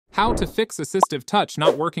How to fix Assistive Touch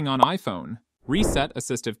not working on iPhone. Reset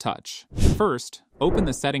Assistive Touch. First, open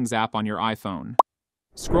the Settings app on your iPhone.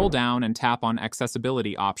 Scroll down and tap on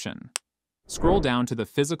Accessibility option. Scroll down to the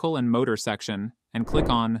Physical and Motor section and click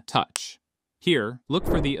on Touch. Here, look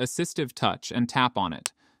for the Assistive Touch and tap on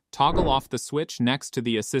it. Toggle off the switch next to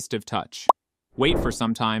the Assistive Touch. Wait for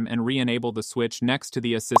some time and re-enable the switch next to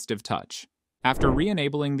the Assistive Touch. After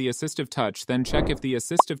re-enabling the Assistive Touch, then check if the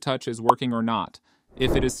Assistive Touch is working or not.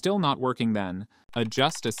 If it is still not working, then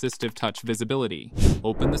adjust Assistive Touch visibility.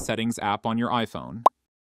 Open the Settings app on your iPhone.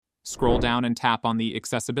 Scroll down and tap on the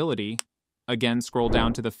Accessibility. Again, scroll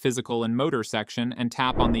down to the Physical and Motor section and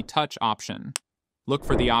tap on the Touch option. Look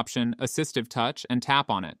for the option Assistive Touch and tap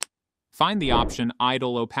on it. Find the option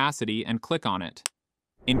Idle Opacity and click on it.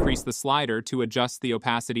 Increase the slider to adjust the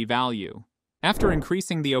opacity value. After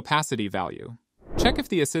increasing the opacity value, check if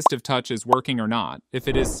the Assistive Touch is working or not. If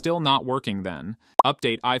it is still not working, then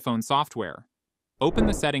update iPhone software. Open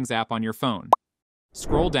the Settings app on your phone.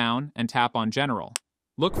 Scroll down and tap on General.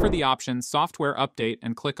 Look for the option Software Update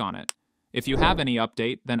and click on it. If you have any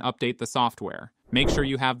update, then update the software. Make sure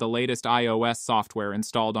you have the latest iOS software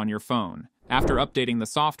installed on your phone. After updating the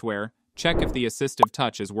software, check if the Assistive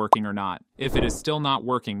Touch is working or not. If it is still not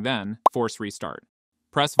working, then force restart.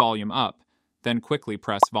 Press volume up, then quickly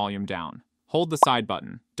press volume down. Hold the side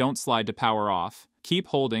button. Don't slide to power off. Keep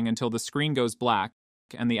holding until the screen goes black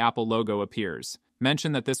and the Apple logo appears.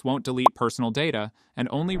 Mention that this won't delete personal data and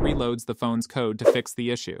only reloads the phone's code to fix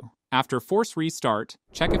the issue. After force restart,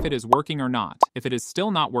 check if it is working or not. If it is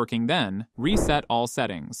still not working, then reset all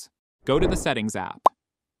settings. Go to the Settings app.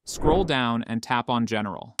 Scroll down and tap on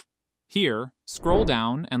General. Here, scroll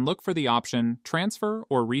down and look for the option Transfer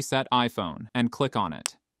or Reset iPhone and click on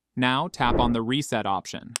it. Now tap on the Reset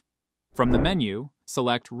option. From the menu,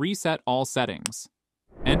 select Reset All Settings.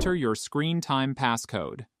 Enter your screen time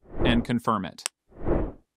passcode and confirm it.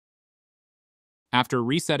 After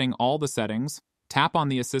resetting all the settings, tap on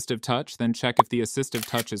the Assistive Touch, then check if the Assistive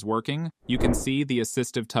Touch is working. You can see the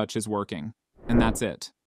Assistive Touch is working. And that's it.